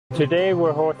Today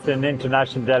we're hosting an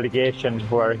international delegation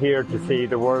who are here to see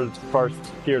the world's first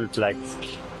fuel flex,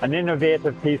 an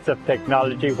innovative piece of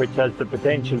technology which has the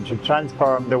potential to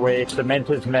transform the way cement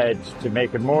is made to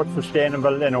make it more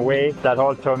sustainable in a way that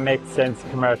also makes sense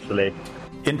commercially.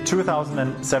 In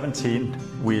 2017,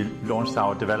 we launched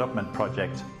our development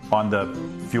project on the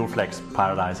fuel flex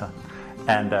pyrolyzer.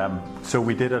 And so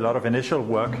we did a lot of initial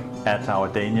work at our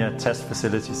Dania test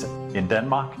facilities in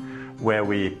Denmark, where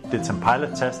we did some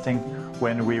pilot testing.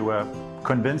 When we were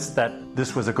convinced that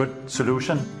this was a good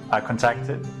solution, I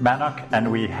contacted Mannok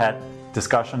and we had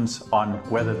discussions on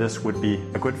whether this would be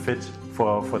a good fit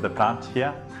for the plant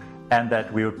here and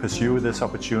that we would pursue this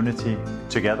opportunity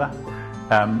together.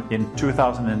 In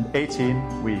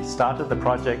 2018, we started the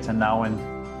project, and now in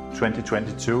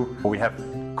 2022, we have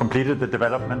completed the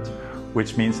development,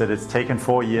 which means that it's taken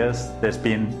 4 years. There's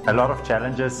been a lot of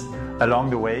challenges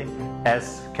along the way,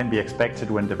 as can be expected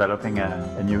when developing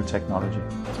a new technology.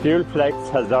 Fuel flex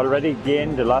has already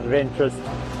gained a lot of interest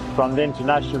from the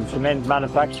international cement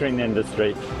manufacturing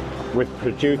industry, with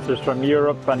producers from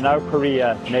Europe and now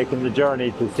Korea making the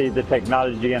journey to see the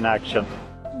technology in action.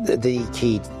 The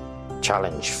key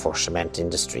challenge for cement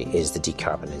industry is the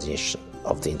decarbonisation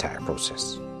of the entire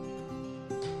process.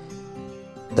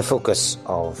 The focus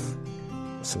of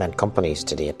cement companies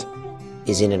to date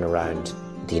is in and around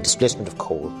the displacement of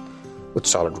coal with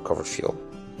solid recovered fuel.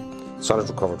 Solid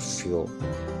recovered fuel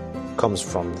comes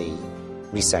from the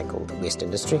recycled waste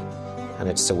industry, and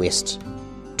it's the waste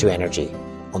to energy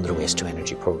under the waste to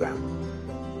energy programme.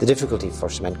 The difficulty for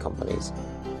cement companies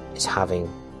is having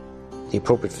the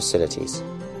appropriate facilities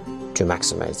to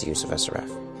maximise the use of SRF.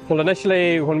 Well,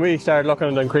 initially when we started looking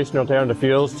at increasing alternative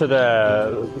fuels to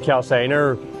the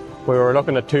calciner, we were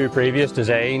looking at two previous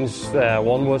designs.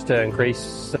 One was to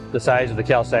increase the size of the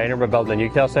calciner by building a new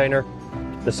calciner.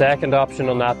 The second option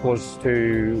on that was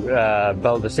to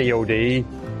build a COD,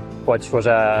 which was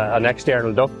an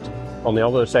external duct on the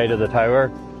other side of the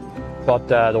tower. But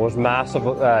there was massive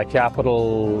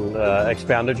capital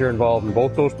expenditure involved in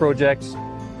both those projects.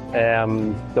 There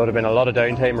would have been a lot of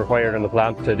downtime required in the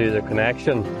plant to do the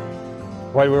connection.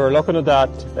 While we were looking at that,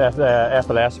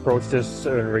 FLS approached us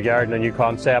regarding a new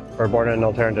concept for burning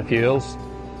alternative fuels.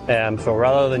 So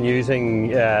rather than using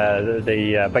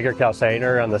the bigger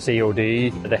calciner and the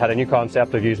COD, they had a new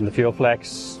concept of using the fuel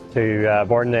flex to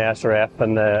burn the SRF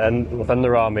within the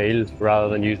raw meal, rather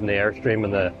than using the airstream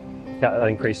and the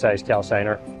increased size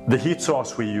calciner. The heat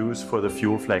source we use for the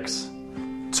fuel flex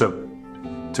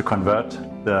to convert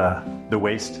the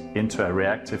waste into a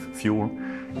reactive fuel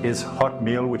is hot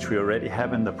meal, which we already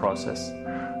have in the process.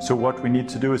 So what we need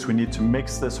to do is we need to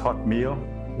mix this hot meal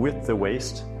with the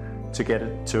waste to get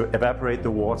it to evaporate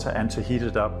the water and to heat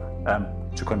it up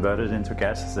to convert it into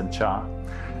gases and char.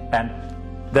 And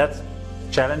that's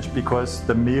challenge because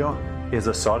the meal is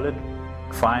a solid,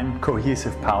 fine,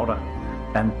 cohesive powder.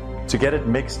 And to get it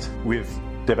mixed, we've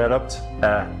developed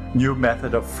a new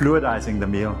method of fluidizing the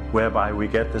meal, whereby we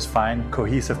get this fine,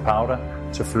 cohesive powder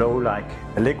to flow like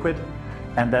a liquid.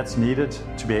 And that's needed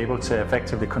to be able to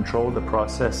effectively control the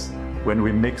process when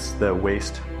we mix the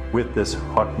waste with this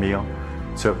hot meal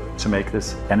to make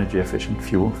this energy efficient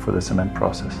fuel for the cement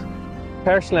process.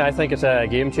 Personally, I think it's a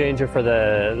game changer for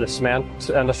the cement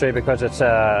industry because it's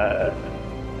a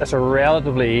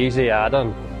relatively easy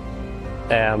add-on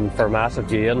for massive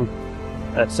gain.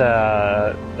 It's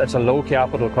a low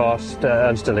capital cost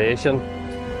installation.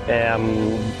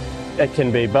 It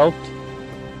can be built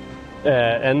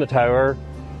in the tower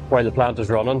while the plant is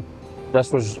running.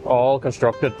 This was all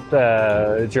constructed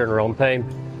during runtime,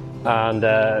 and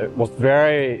with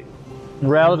very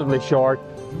relatively short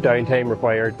downtime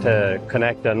required to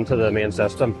connect into the main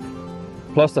system.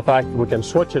 Plus the fact that we can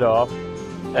switch it off,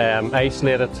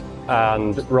 isolate it,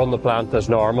 and run the plant as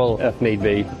normal if need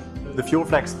be. The fuel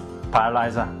flex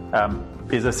pyrolyzer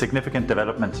is a significant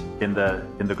development in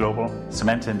the global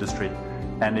cement industry.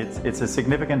 And it's a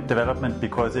significant development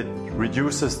because it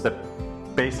reduces the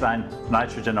baseline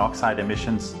nitrogen oxide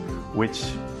emissions which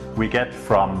we get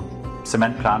from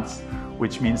cement plants,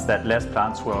 which means that less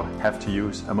plants will have to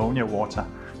use ammonia water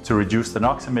to reduce the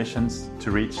NOx emissions to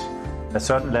reach a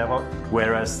certain level,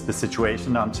 whereas the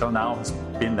situation until now has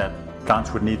been that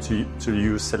plants would need to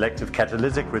use selective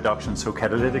catalytic reduction, so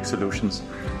catalytic solutions,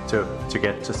 to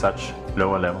get to such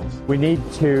lower levels. We need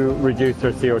to reduce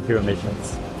our CO2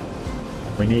 emissions.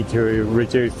 We need to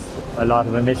reduce a lot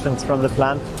of emissions from the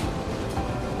plant.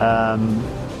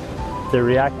 The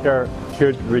reactor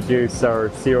should reduce our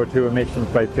CO2 emissions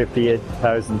by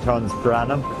 58,000 tonnes per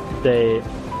annum. The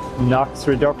NOx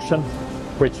reduction,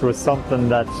 which was something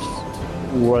that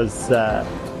was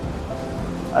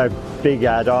a big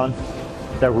add-on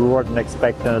that we weren't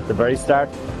expecting at the very start,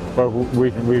 but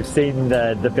we've seen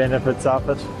the benefits of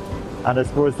it, and I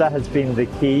suppose that has been the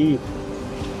key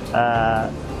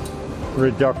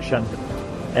reduction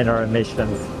in our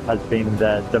emissions, has been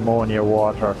the ammonia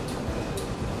water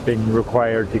being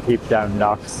required to keep down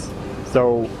NOx.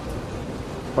 So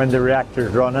when the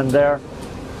reactor's running there,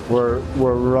 we're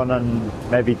running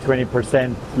maybe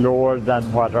 20% lower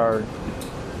than what our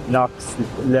NOx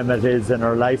limit is in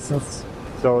our license.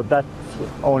 So that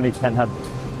only can have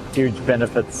huge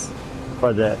benefits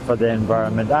for the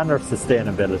environment and our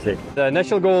sustainability. The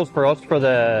initial goals for us for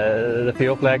the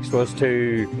fuel flex was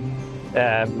to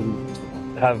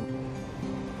have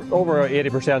over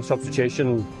 80%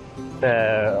 substitution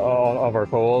of our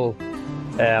coal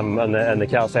on the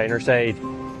calciner side.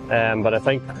 But I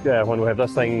think when we have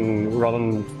this thing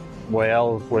running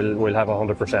well, we'll have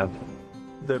 100%.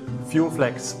 The fuel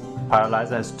flex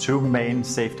pyrolyzer has two main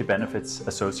safety benefits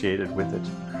associated with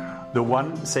it. The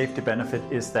one safety benefit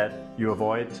is that you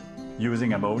avoid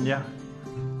using ammonia,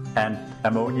 and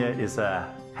ammonia is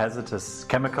a hazardous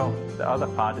chemical. The other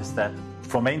part is that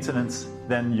for maintenance,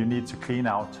 then you need to clean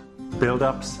out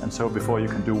buildups, and so before you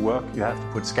can do work, you have to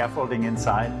put scaffolding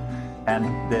inside, and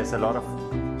there's a lot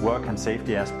of work and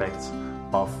safety aspects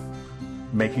of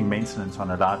making maintenance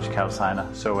on a large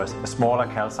calciner. So a smaller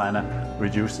calciner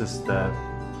reduces the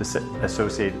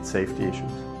associated safety issues.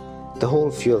 The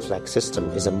whole fuel flex system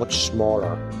is a much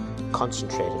smaller,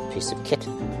 concentrated piece of kit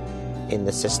in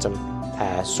the system,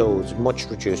 so it's much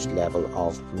reduced level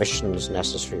of permissions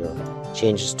necessary or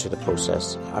changes to the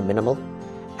process are minimal,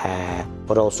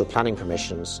 but also planning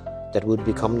permissions that would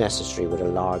become necessary with a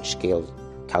large-scale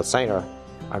calciner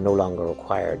are no longer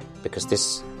required, because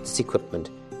this equipment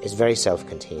is very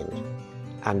self-contained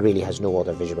and really has no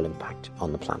other visual impact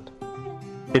on the plant.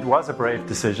 It was a brave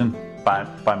decision by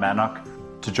Mannok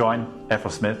to join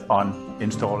FLSmidth on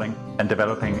installing and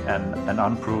developing an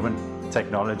unproven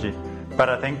technology. But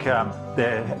I think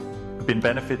there have been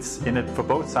benefits in it for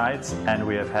both sides, and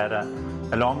we have had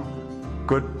a long,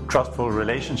 good, trustful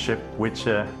relationship, which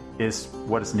is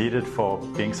what is needed for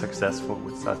being successful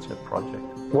with such a project.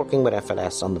 Working with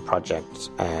FLS on the project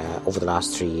over the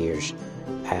last 3 years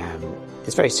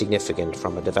is very significant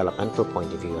from a developmental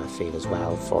point of view, I feel, as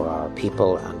well, for our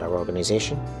people and our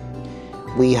organisation.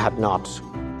 We had not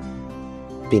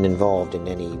been involved in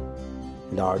any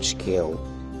large-scale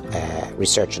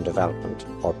research and development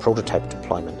or prototype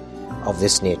deployment of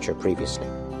this nature previously.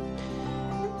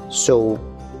 So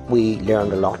we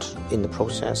learned a lot in the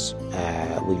process.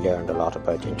 We learned a lot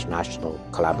about international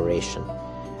collaboration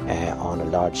on a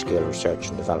large-scale research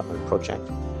and development project.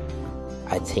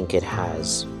 I think it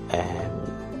has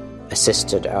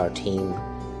assisted our team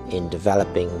in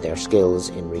developing their skills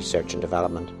in research and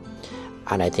development,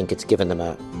 and I think it's given them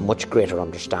a much greater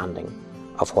understanding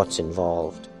of what's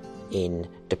involved in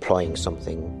deploying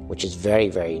something which is very,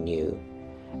 very new,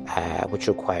 which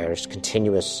requires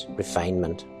continuous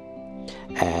refinement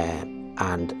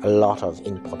and a lot of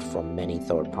input from many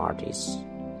third parties,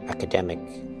 academic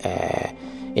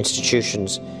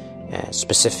institutions,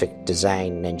 specific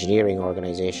design and engineering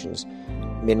organisations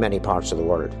in many parts of the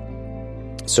world.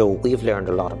 So we've learned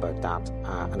a lot about that,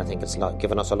 and I think it's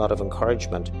given us a lot of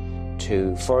encouragement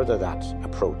to further that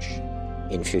approach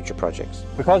in future projects.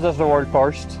 Because this is the world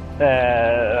first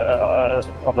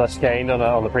of this kind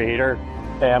on the preheater,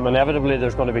 inevitably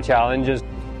there's going to be challenges,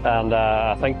 and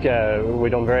I think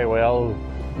we've done very well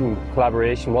in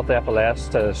collaboration with the FLS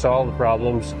to solve the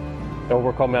problems, to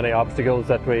overcome any obstacles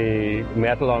that we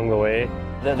met along the way.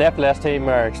 The FLS team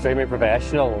are extremely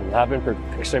professional and have been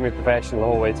extremely professional the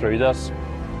whole way through this.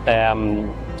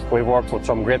 We've worked with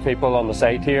some great people on the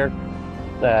site here.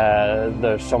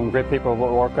 There's some great people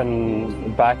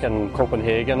working back in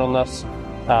Copenhagen on this,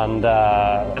 and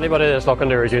anybody that's looking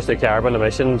to reduce their carbon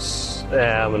emissions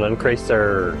and increase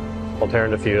their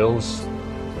alternative fuels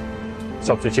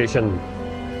substitution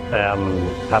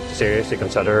have to seriously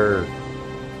consider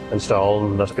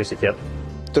installing this piece of kit.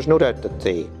 There's no doubt that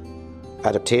the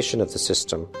adaptation of the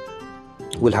system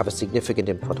will have a significant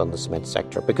input on the cement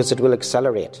sector, because it will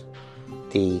accelerate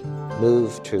the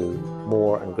move to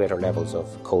more and greater levels of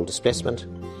coal displacement,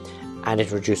 and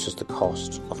it reduces the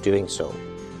cost of doing so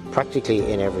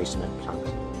practically in every cement plant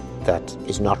that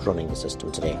is not running the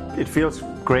system today. It feels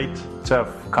great to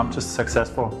have come to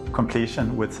successful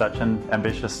completion with such an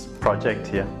ambitious project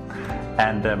here,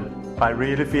 and I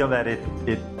really feel that it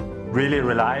really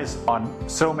relies on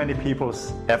so many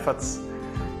people's efforts,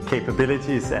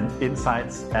 capabilities and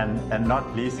insights, and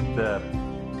not least the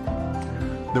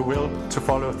will to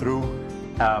follow through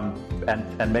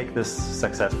and make this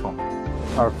successful.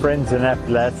 Our friends in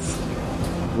FLS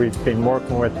we've been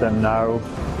working with them now.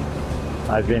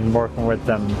 I've been working with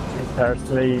them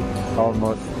personally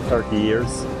almost 30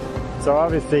 years. So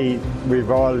obviously we've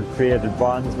all created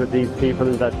bonds with these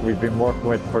people that we've been working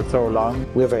with for so long.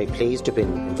 We're very pleased to have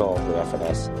been involved with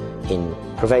FNS in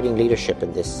providing leadership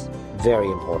in this very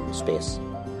important space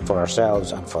for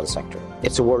ourselves and for the sector.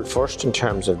 It's a world first in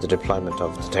terms of the deployment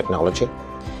of the technology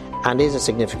and is a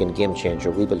significant game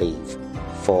changer, we believe,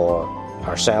 for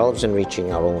ourselves in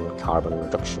reaching our own carbon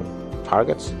reduction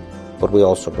targets, but we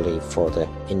also believe for the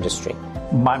industry.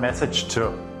 My message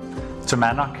to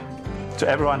Mannok, to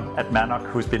everyone at Mannok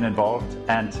who's been involved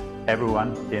and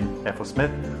everyone in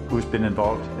FLSmidth who's been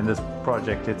involved in this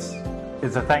project, it's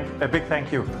a big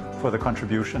thank you for the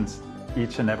contributions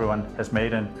each and everyone has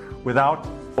made, and without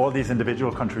all these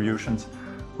individual contributions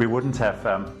we wouldn't have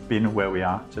been where we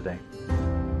are today.